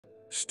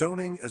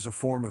Stoning as a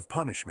form of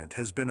punishment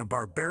has been a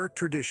barbaric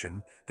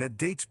tradition that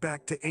dates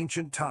back to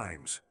ancient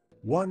times.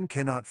 One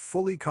cannot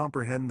fully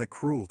comprehend the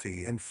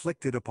cruelty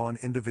inflicted upon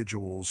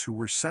individuals who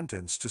were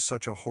sentenced to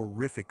such a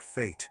horrific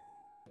fate.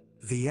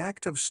 The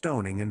act of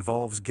stoning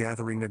involves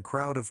gathering a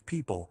crowd of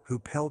people who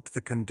pelt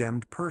the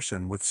condemned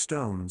person with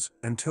stones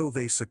until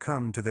they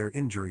succumb to their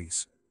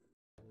injuries.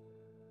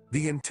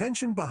 The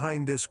intention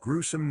behind this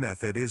gruesome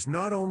method is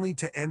not only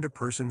to end a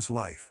person's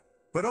life,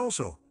 but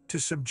also to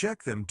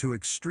subject them to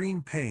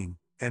extreme pain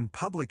and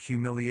public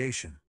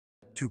humiliation.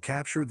 To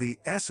capture the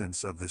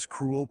essence of this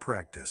cruel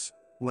practice,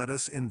 let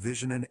us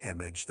envision an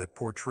image that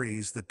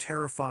portrays the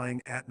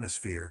terrifying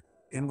atmosphere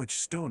in which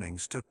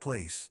stonings took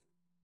place.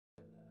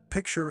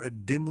 Picture a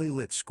dimly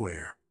lit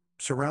square,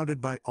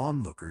 surrounded by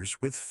onlookers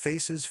with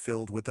faces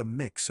filled with a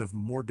mix of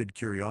morbid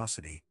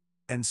curiosity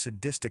and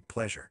sadistic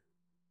pleasure.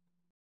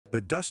 The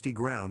dusty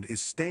ground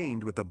is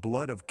stained with the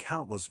blood of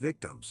countless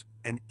victims,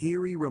 an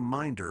eerie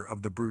reminder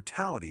of the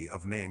brutality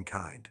of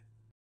mankind.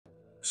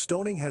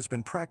 Stoning has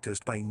been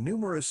practiced by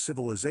numerous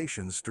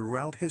civilizations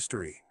throughout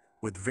history,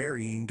 with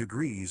varying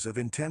degrees of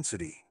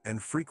intensity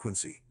and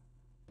frequency.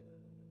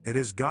 It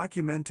is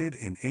documented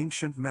in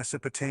ancient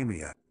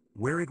Mesopotamia,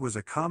 where it was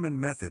a common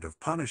method of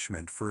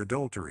punishment for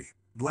adultery,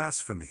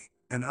 blasphemy,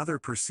 and other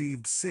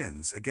perceived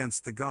sins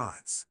against the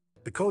gods.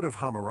 The Code of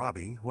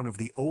Hammurabi, one of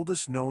the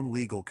oldest known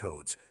legal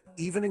codes,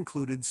 even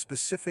included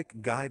specific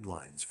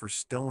guidelines for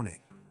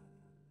stoning.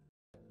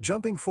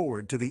 Jumping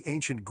forward to the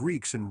ancient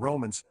Greeks and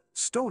Romans,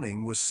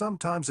 stoning was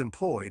sometimes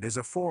employed as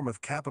a form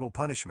of capital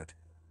punishment,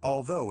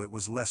 although it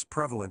was less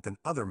prevalent than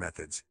other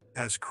methods,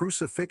 as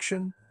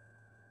crucifixion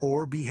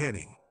or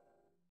beheading.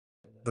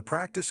 The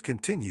practice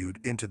continued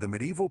into the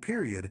medieval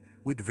period,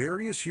 with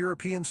various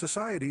European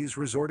societies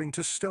resorting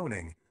to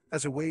stoning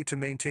as a way to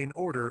maintain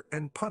order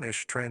and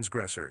punish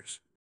transgressors.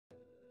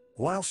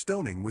 While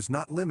stoning was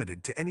not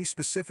limited to any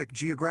specific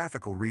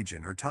geographical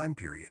region or time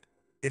period,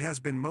 it has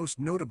been most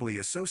notably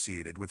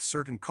associated with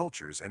certain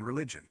cultures and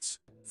religions.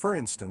 For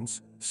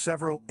instance,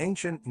 several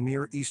ancient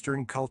Near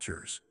Eastern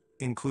cultures,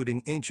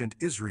 including ancient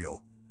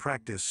Israel,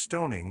 practiced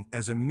stoning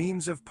as a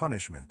means of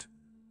punishment.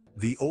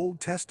 The Old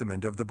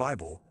Testament of the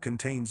Bible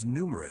contains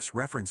numerous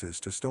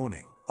references to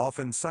stoning,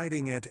 often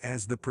citing it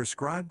as the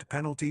prescribed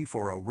penalty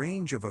for a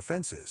range of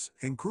offenses,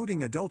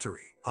 including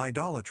adultery,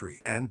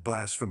 idolatry, and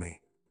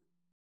blasphemy.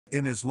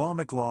 In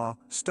Islamic law,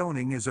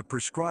 stoning is a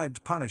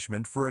prescribed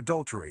punishment for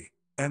adultery,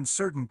 and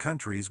certain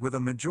countries with a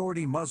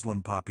majority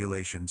Muslim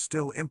population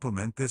still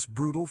implement this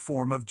brutal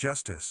form of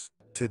justice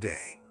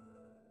today.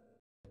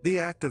 The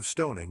act of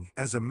stoning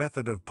as a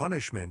method of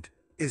punishment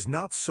is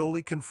not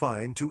solely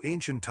confined to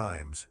ancient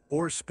times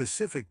or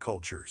specific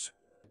cultures.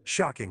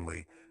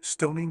 Shockingly,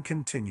 stoning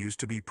continues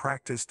to be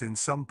practiced in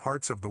some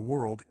parts of the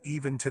world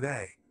even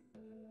today.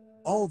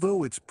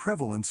 Although its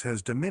prevalence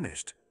has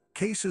diminished,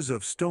 cases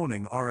of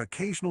stoning are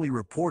occasionally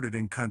reported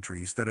in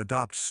countries that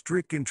adopt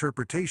strict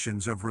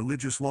interpretations of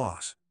religious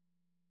laws.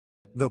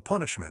 The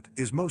punishment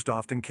is most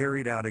often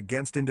carried out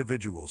against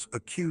individuals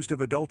accused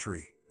of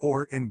adultery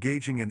or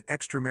engaging in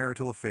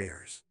extramarital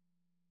affairs.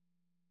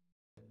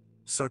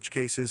 Such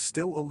cases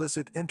still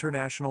elicit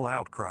international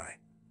outcry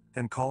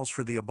and calls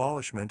for the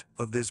abolishment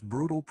of this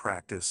brutal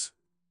practice.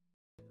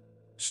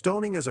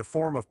 Stoning as a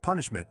form of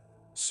punishment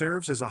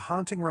serves as a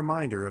haunting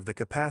reminder of the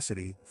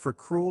capacity for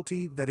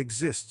cruelty that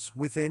exists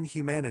within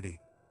humanity.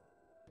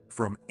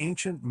 From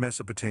ancient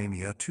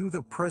Mesopotamia to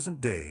the present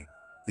day,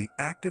 the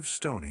act of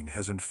stoning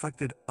has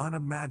inflicted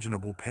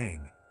unimaginable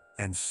pain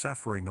and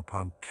suffering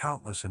upon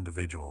countless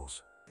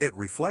individuals. It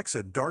reflects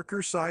a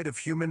darker side of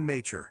human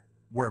nature,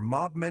 where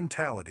mob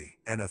mentality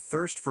and a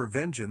thirst for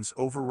vengeance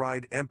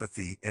override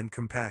empathy and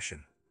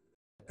compassion.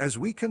 As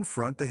we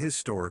confront the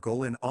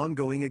historical and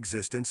ongoing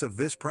existence of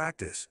this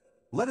practice,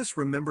 let us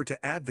remember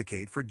to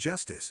advocate for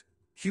justice,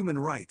 human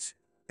rights,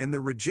 and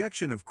the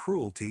rejection of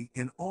cruelty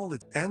in all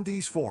its and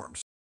these forms